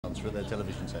sponsor of their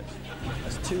television sets?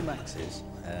 There's two Maxes.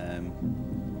 I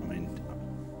mean,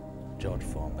 George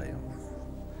Formby.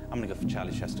 I'm going to go for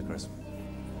Charlie Chester, Chris.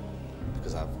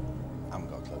 Because I haven't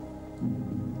got a clue.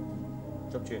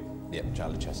 It's up to you. Yep,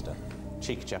 Charlie Chester.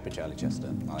 Cheeky chappy Charlie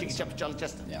Chester. Cheeky chappy Charlie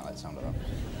Chester? Yeah, I like the sound of that.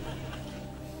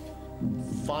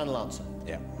 Final answer?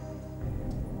 Yeah.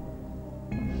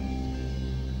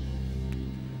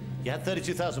 You had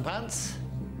 £32,000.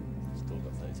 Still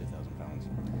got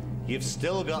 £32,000. You've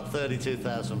still got £32,000. And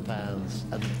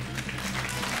there's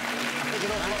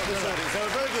an awful lot of this audience. They were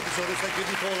very good, this audience. They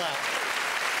couldn't call out.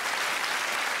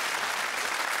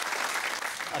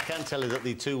 I can tell you that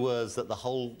the two words that the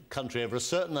whole country over a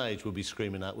certain age would be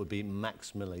screaming out would be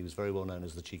Max Miller. He was very well known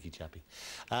as the cheeky chappy.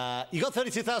 You got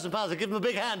 £32,000. I give him a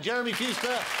big hand. Jeremy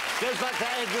Fuster goes back to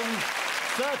Egham.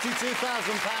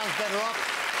 £32,000 better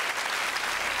off.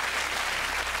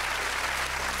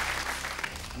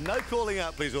 No calling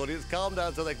out, please, audience. Calm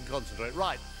down so they can concentrate.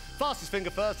 Right, fastest finger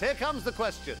first. Here comes the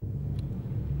question.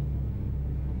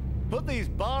 Put these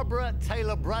Barbara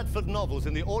Taylor Bradford novels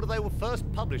in the order they were first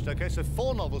published. OK, so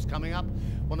 4 novels coming up.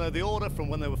 Want to know the order from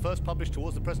when they were first published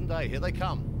towards the present day. Here they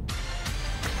come.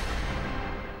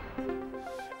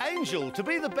 Angel, to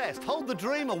be the best. Hold the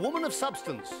dream, a woman of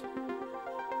substance.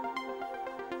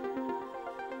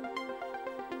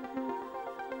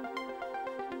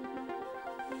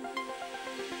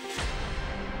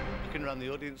 Looking around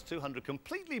the audience, 200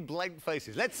 completely blank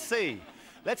faces. Let's see.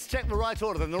 Let's check the right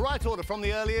order then. The right order from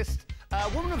the earliest.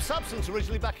 Woman of Substance,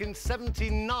 originally back in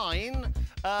 '79.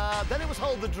 Then it was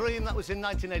Hold the Dream, that was in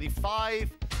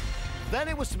 1985. Then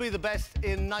it was To Be the Best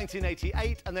in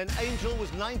 1988. And then Angel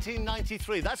was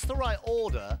 1993. That's the right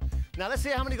order. Now, let's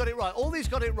see how many got it right. All these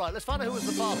got it right. Let's find out who was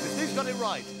the fastest. These got it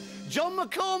right. John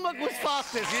McCormack was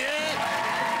fastest. Yeah!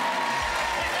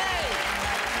 Hey!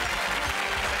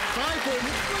 5 points.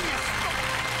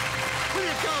 Will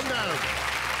you calm down?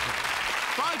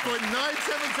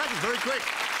 5.97 seconds, very quick.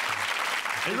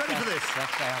 Are you ready for this?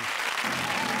 Yes, I am.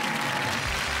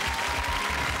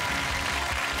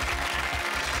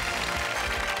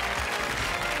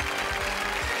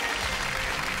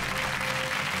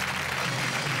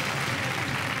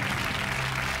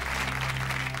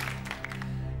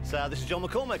 So this is John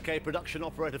McCormack, a production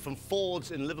operator from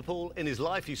Ford's in Liverpool. In his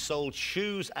life, he sold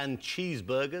shoes and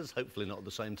cheeseburgers, hopefully not at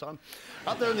the same time.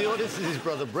 Up there in the audience is his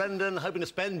brother Brendan, hoping to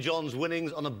spend John's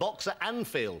winnings on a box at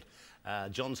Anfield.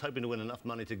 John's hoping to win enough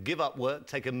money to give up work,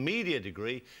 take a media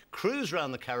degree, cruise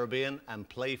around the Caribbean and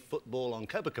play football on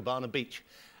Copacabana Beach.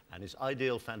 And his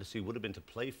ideal fantasy would have been to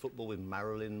play football with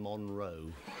Marilyn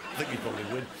Monroe. I think he probably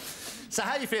would. So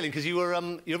how are you feeling? Because you were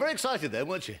very excited there,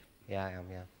 weren't you? Yeah, I am,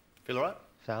 yeah. Feel all right?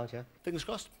 Sound, yeah. Fingers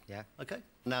crossed? Yeah. OK.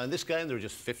 Now, in this game, there are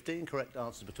just 15 correct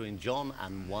answers between John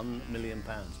and £1 million.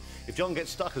 If John gets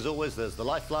stuck, as always, there's the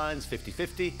lifelines,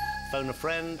 50-50, phone a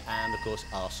friend, and, of course,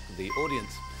 ask the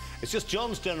audience. It's just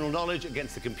John's general knowledge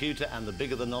against the computer, and the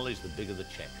bigger the knowledge, the bigger the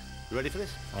check. You ready for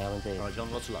this? I am indeed. All right,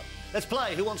 John, lots of luck. Let's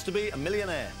play Who Wants to Be a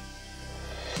Millionaire?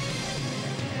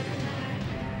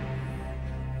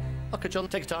 OK, John,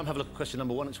 take your time, have a look at question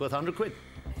number 1. It's worth 100 quid.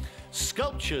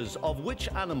 Sculptures of which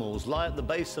animals lie at the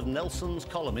base of Nelson's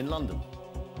Column in London?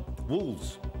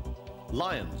 Wolves,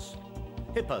 lions,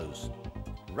 hippos,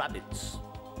 rabbits.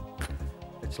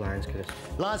 It's lions, Chris.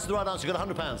 Lions is the right answer. You've got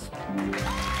 £100.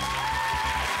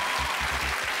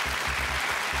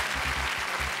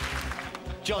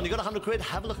 John, you got 100 quid.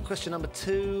 Have a look at question number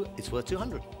 2. It's worth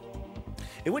 200.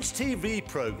 In which TV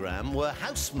programme were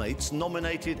housemates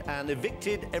nominated and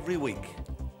evicted every week?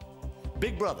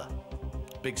 Big Brother,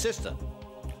 Big Sister,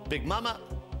 Big Mama,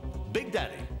 Big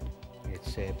Daddy.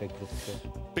 It's Big Brother, Chris.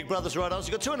 Big Brother's the right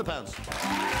answer. You've got £200.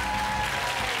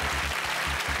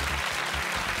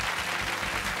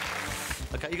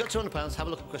 OK, you got £200. Have a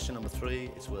look at question number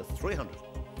 3. It's worth 300.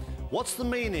 What's the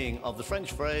meaning of the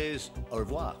French phrase au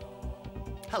revoir?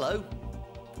 Hello,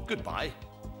 goodbye,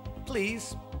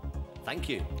 please, thank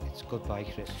you. It's goodbye,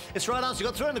 Chris. It's the right answer. You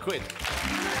got 300 quid.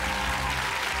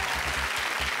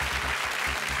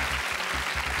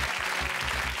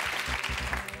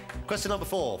 Question number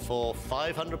 4 for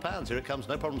 £500. Here it comes.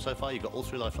 No problem so far. You've got all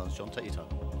 3 lifelines, John. Take your time.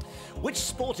 Which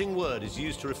sporting word is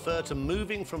used to refer to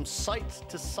moving from site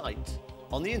to site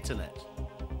on the internet?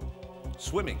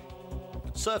 Swimming,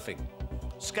 surfing,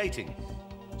 skating,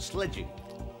 sledging.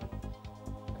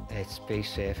 It's be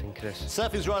surfing, Chris.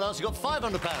 Surfing's the right answer. You've got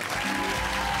 £500.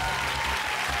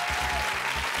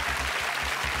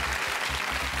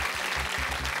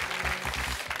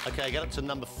 OK, get up to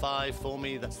number 5 for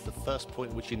me. That's the first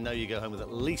point which you know you go home with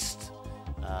at least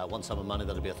One sum of money,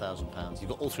 that'll be £1,000. You've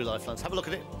got all 3 lifelines. Have a look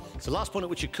at it. It's the last point at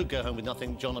which you could go home with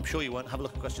nothing. John, I'm sure you won't. Have a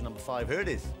look at question number 5. Here it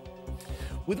is.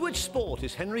 With which sport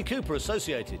is Henry Cooper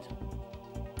associated?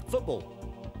 Football,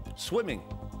 swimming,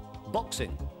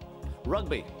 boxing,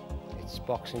 rugby. It's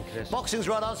boxing, Chris. Boxing's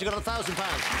the right answer. You've got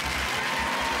 £1,000.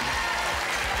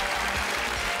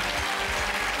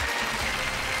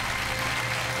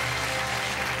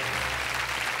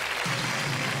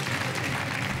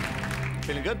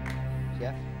 Feeling good?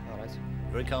 Yeah, all right.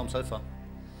 Very calm so far.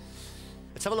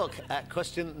 Let's have a look at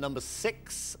question number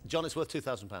 6. John, it's worth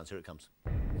 £2,000. Here it comes.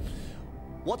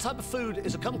 What type of food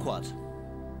is a kumquat?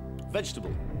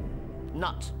 Vegetable,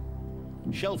 nut,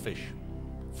 shellfish,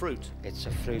 fruit. It's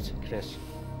a fruit, Chris.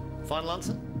 Final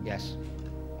answer? Yes.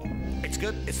 It's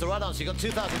good. It's the right answer. You've got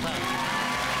 £2,000.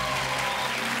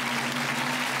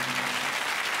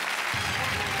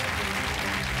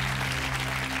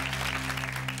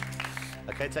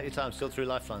 OK, take your time. Still 3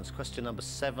 lifelines. Question number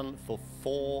 7 for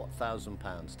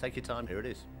 £4,000. Take your time. Here it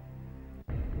is.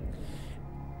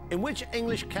 In which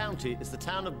English county is the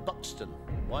town of Buxton?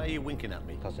 Why are you winking at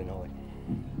me? Because I know it.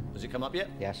 Has it come up yet?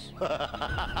 Yes.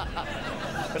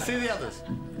 Let's see the others.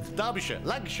 Derbyshire,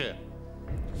 Lancashire,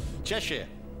 Cheshire,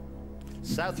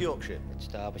 South Yorkshire. It's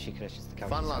Derbyshire, Chris. It's the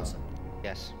county. Final answer?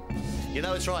 Yes. You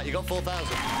know it's right. You got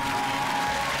 4,000.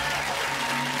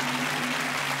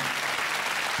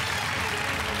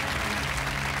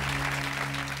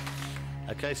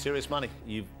 OK, serious money.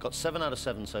 You've got 7 out of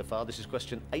 7 so far. This is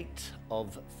question 8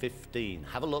 of 15.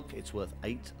 Have a look. It's worth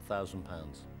 £8,000.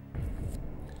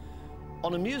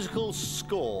 On a musical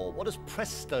score, what does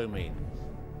presto mean?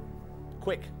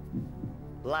 Quick,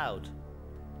 loud,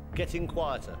 getting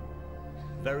quieter,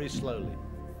 very slowly.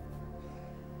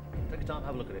 Take your time,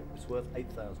 have a look at it. It's worth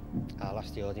 £8,000. I'll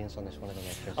ask the audience on this one again,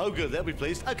 Chris. Oh, good. They'll be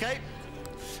pleased. OK.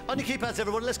 On your keypads,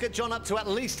 everyone. Let's get John up to at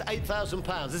least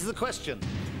 £8,000. This is the question.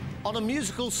 On a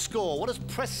musical score, what does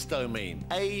presto mean?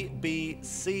 A, B,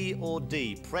 C, or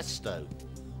D? Presto.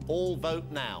 All vote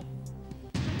now.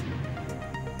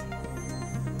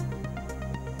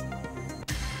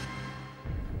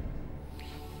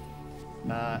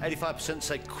 85%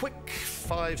 say quick,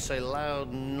 5 say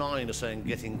loud, 9 are saying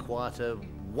getting quieter,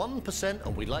 1%,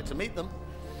 and we'd like to meet them.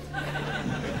 I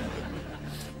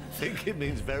think it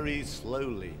means very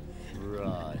slowly.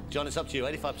 Right. John, it's up to you.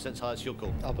 85%'s high, it's your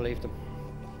call. I believe them.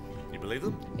 You believe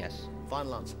them? Yes.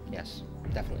 Final answer? Yes,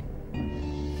 definitely.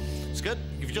 It's good.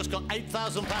 You've just got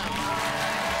 £8,000.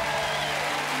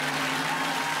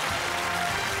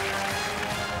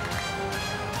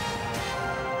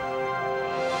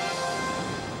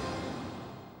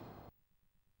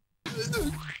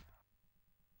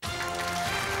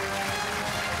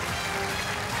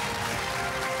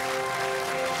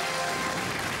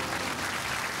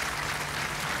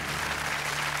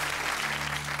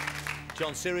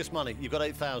 John, serious money. You've got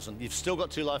 8,000. You've still got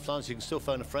 2 lifelines. You can still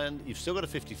phone a friend. You've still got a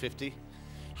 50-50.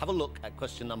 Have a look at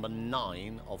question number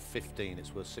 9 of 15.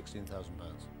 It's worth £16,000.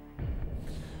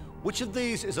 Which of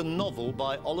these is a novel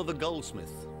by Oliver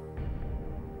Goldsmith?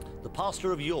 The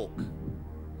Pastor of York,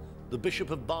 The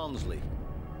Bishop of Barnsley,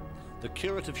 The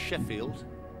Curate of Sheffield,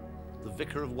 The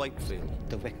Vicar of Wakefield.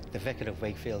 The Vicar of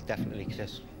Wakefield, definitely,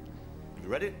 Chris. You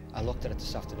read it? I looked at it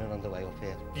this afternoon on the way up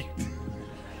here.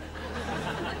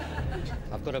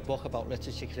 I've got a book about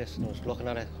literature, Chris, and I was looking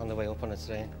at it on the way up on the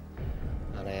train.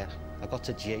 And I got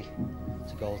to G,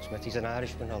 to Goldsmith. He's an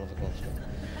Irishman, Oliver Goldsmith.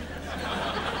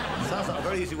 Sounds like a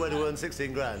very easy way to earn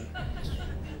 16 grand.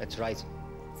 It's right.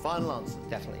 Final answer?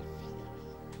 Definitely.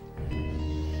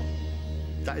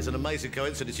 That is an amazing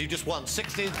coincidence. You just won £16,000.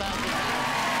 And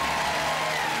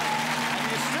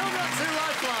you've still got 2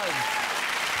 lifelines.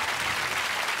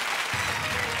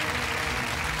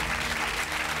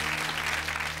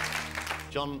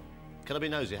 John, can I be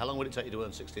nosy? How long would it take you to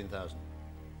earn 16,000?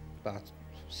 About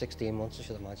 16 months, I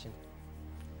should imagine.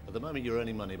 At the moment, you're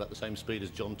earning money about the same speed as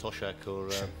John Toshak or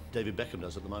David Beckham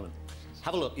does at the moment.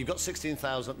 Have a look. You've got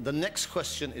 16,000. The next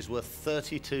question is worth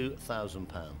 £32,000.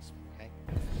 Okay.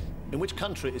 In which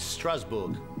country is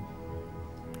Strasbourg?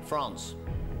 France,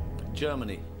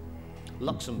 Germany,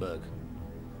 Luxembourg,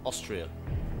 Austria.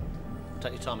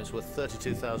 Take your time. It's worth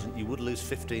 32,000. You would lose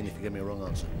 15 if you gave me a wrong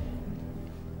answer.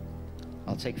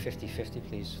 I'll take 50-50,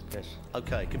 please, Chris.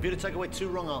 OK. Computer, take away 2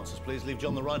 wrong answers, please. Leave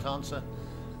John the right answer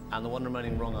and the 1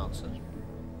 remaining wrong answer.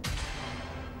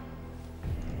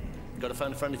 You've got to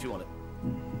phone a friend if you want it.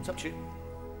 It's up to you.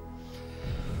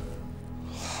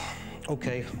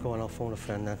 OK, go on, I'll phone a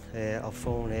friend then. I'll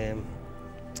phone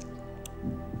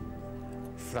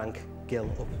Frank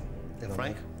Gill up. if I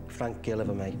Frank? may. Frank Gill, if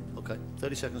I may. OK.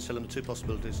 30 seconds, tell him the 2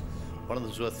 possibilities. One of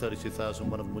them's worth 32,000,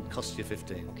 one of them would cost you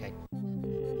 15. OK.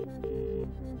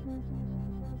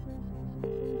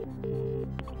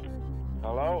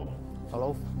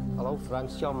 Hello? Hello,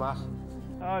 Frank. John Mack.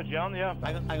 Oh, John, yeah.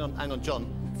 Hang on,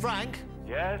 John. Frank?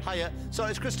 Yes? Hiya. Sorry,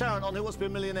 it's Chris Tarrant on Who Wants to Be a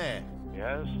Millionaire?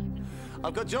 Yes?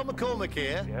 I've got John McCormack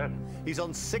here. Yes? He's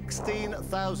on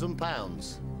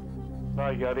 £16,000.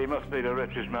 By God, he must be the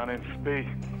richest man in Speed.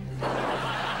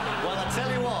 Well,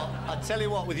 I tell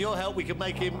you what, with your help, we could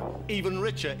make him even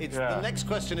richer. The next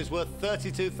question is worth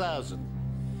 32,000.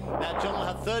 Now, John will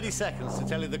have 30 seconds to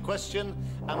tell you the question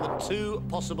and the two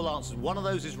possible answers. One of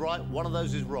those is right, one of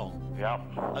those is wrong. Yeah.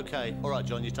 OK, all right,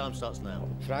 John, your time starts now.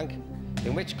 Frank,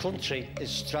 in which country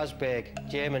is Strasbourg,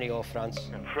 Germany or France?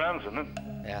 In France, isn't it?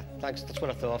 Yeah, thanks. That's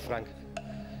what I thought, Frank.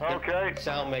 OK.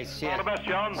 Sound, mate. See ya. All the best,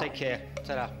 John. Take care.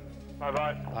 Ta-ra.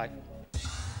 Bye-bye. Bye.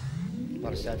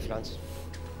 What I said, France.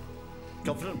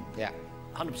 Confident? Yeah.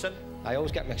 100%? I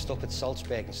always get mixed up with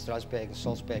Salzburg and Strasbourg, and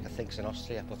Salzburg I think's in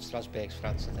Austria, but Strasbourg's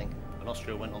France, I think. And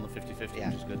Austria went on the 50-50,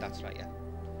 Yeah, which is good. that's right, yeah.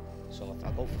 So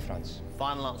I'll go for France.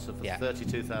 Final answer for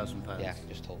 £32,000. Yeah,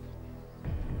 just hope.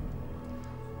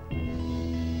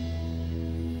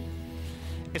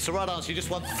 It's the right answer. You just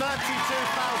won £32,000, John.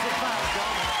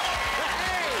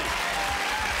 Hey!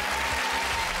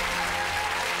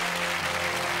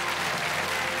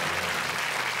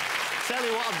 Tell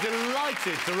you what, I'm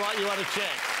delighted to write you out a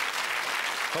cheque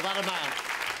for that amount.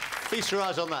 Feast your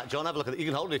eyes on that, John. Have a look at it. You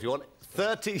can hold it if you want.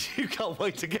 30. You can't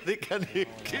wait to get it, can you?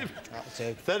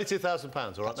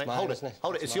 £32,000. All right, mate. Mine, hold it. isn't it?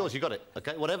 Hold it. That's It's mine. yours. You got it.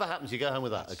 Okay. Whatever happens, you go home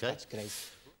with that. Okay. That's great.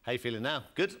 How you feeling now?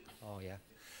 Good. Oh yeah.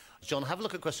 John, have a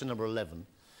look at question number 11.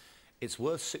 It's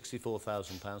worth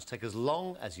 £64,000. Take as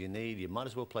long as you need. You might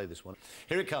as well play this one.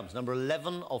 Here it comes, number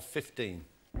 11 of 15.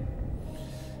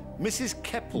 Mrs.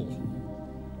 Keppel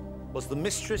was the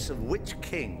mistress of which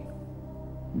king?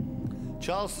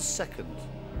 Charles II,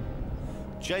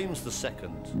 James II,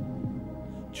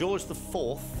 George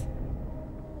IV,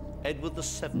 Edward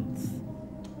VII.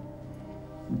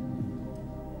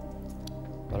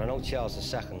 Well, I know Charles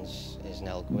II's is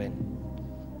Nell Gwyn,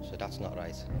 so that's not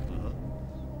right.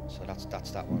 So that's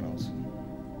that one out.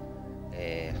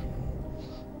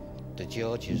 The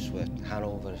Georges were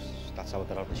Hanover, that's how I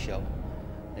got on the show.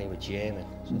 They were German,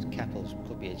 so Keppels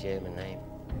could be a German name.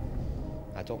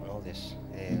 I don't know this.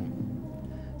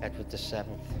 Edward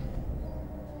VII.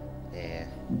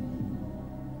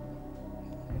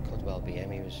 Could well be him.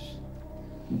 He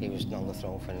was on the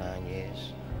throne for 9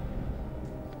 years.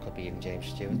 Could be even James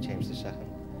Stewart, James II.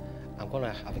 I'm going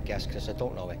to have a guess because I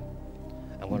don't know it.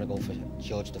 I'm going to go for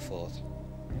George IV.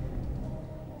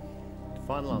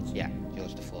 Final answer? Yeah,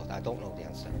 George IV. I don't know the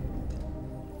answer.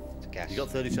 It's a guess. You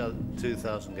got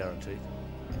 32,000 guaranteed.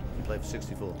 You play for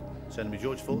 64. Send me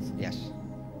George IV? Yes.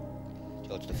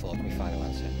 George IV, my final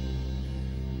answer.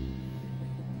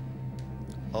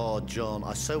 Oh, John,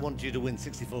 I so want you to win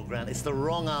 64 grand. It's the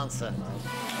wrong answer. The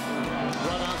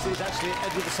right answer is actually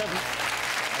Edward VII.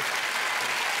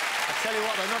 I tell you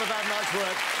what, though, not a bad night's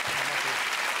work.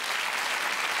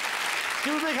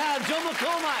 Give a big hand. John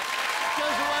McCormack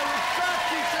goes away with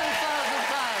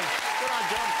 £32,000. Good on,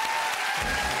 John.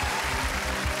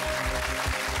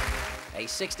 A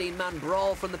 16-man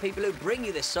brawl from the people who bring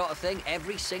you this sort of thing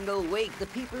every single week. The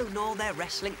people who know their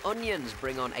wrestling onions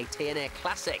bring on a TNA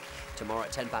Classic tomorrow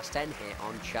at 10:10 here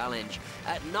on Challenge.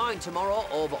 At 9 tomorrow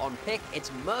over on Pick, it's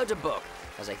Murder Book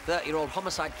as a 30-year-old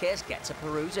homicide case gets a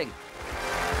perusing.